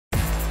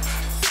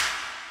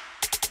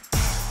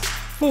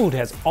Food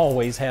has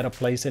always had a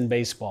place in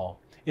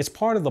baseball. It's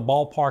part of the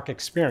ballpark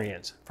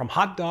experience, from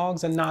hot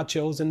dogs and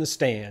nachos in the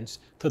stands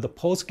to the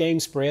post-game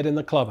spread in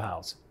the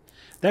clubhouse.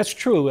 That's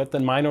true at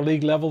the minor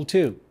league level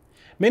too.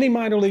 Many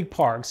minor league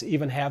parks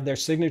even have their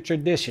signature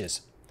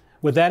dishes.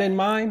 With that in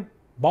mind,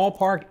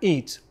 ballpark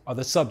eats are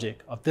the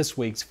subject of this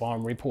week's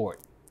Farm Report.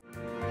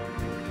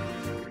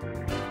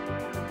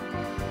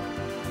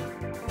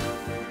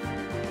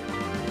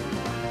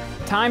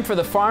 Time for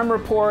the Farm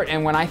Report,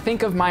 and when I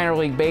think of minor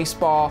league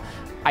baseball,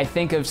 I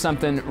think of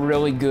something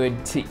really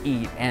good to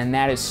eat, and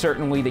that is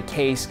certainly the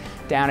case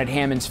down at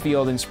Hammons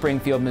Field in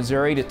Springfield,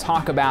 Missouri. To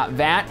talk about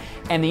that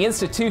and the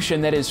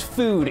institution that is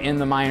food in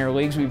the minor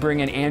leagues, we bring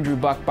in Andrew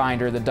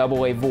Buckbinder, the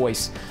AA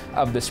voice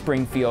of the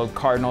Springfield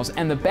Cardinals.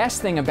 And the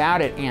best thing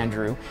about it,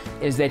 Andrew,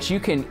 is that you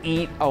can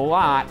eat a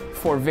lot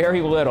for very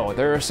little.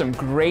 There are some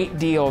great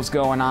deals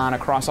going on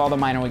across all the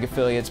minor league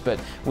affiliates, but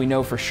we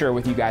know for sure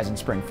with you guys in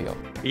Springfield.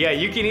 Yeah,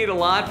 you can eat a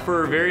lot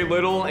for very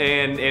little,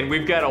 and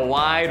we've got a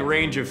wide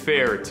range of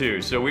fare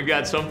too. So we've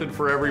got something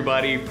for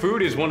everybody.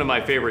 Food is one of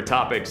my favorite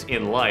topics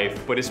in life,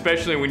 but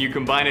especially when you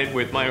combine it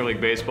with minor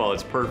league baseball,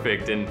 it's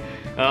perfect. And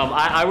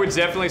I would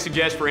definitely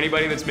suggest for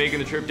anybody that's making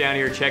the trip down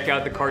here, check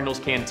out the Cardinals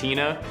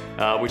Cantina,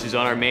 which is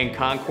on our main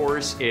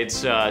concourse. It's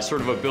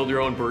sort of a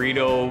build-your-own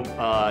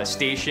burrito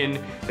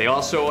station. They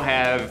also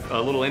have a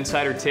little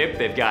insider tip.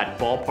 They've got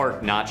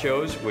ballpark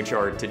nachos, which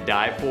are to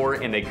die for,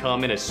 and they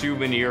come in a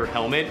souvenir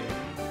helmet.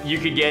 You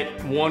could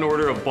get one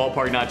order of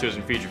ballpark nachos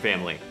and feed your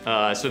family.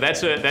 So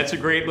that's a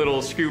great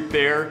little scoop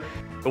there.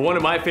 But one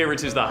of my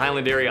favorites is the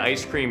Highland Area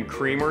Ice Cream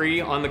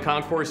Creamery on the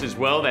concourse as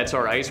well. That's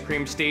our ice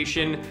cream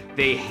station.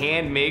 They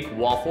hand make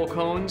waffle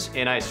cones,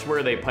 and I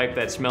swear they pipe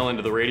that smell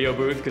into the radio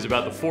booth, because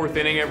about the fourth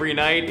inning every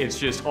night, it's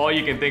just all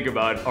you can think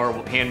about are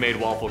handmade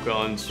waffle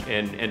cones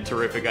and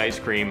terrific ice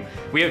cream.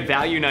 We have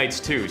value nights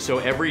too. So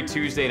every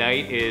Tuesday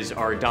night is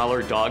our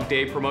 $1 Dog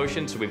Day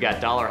promotion. So we've got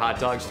 $1 hot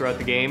dogs throughout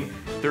the game.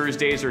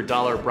 Thursdays are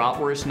 $1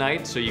 bratwurst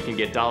night, so you can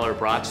get $1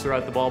 brats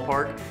throughout the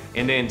ballpark.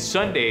 And then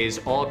Sundays,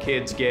 all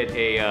kids get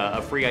a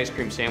free ice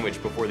cream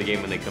sandwich before the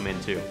game when they come in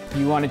too. If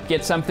you want to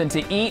get something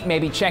to eat,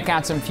 maybe check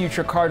out some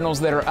future Cardinals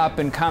that are up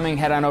and coming,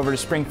 head on over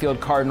to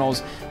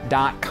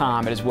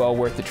SpringfieldCardinals.com. It is well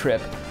worth the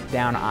trip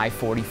down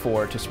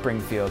I-44 to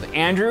Springfield.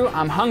 Andrew,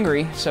 I'm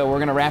hungry, so we're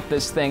going to wrap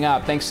this thing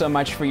up. Thanks so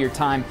much for your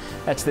time.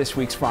 That's this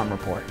week's Farm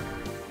Report.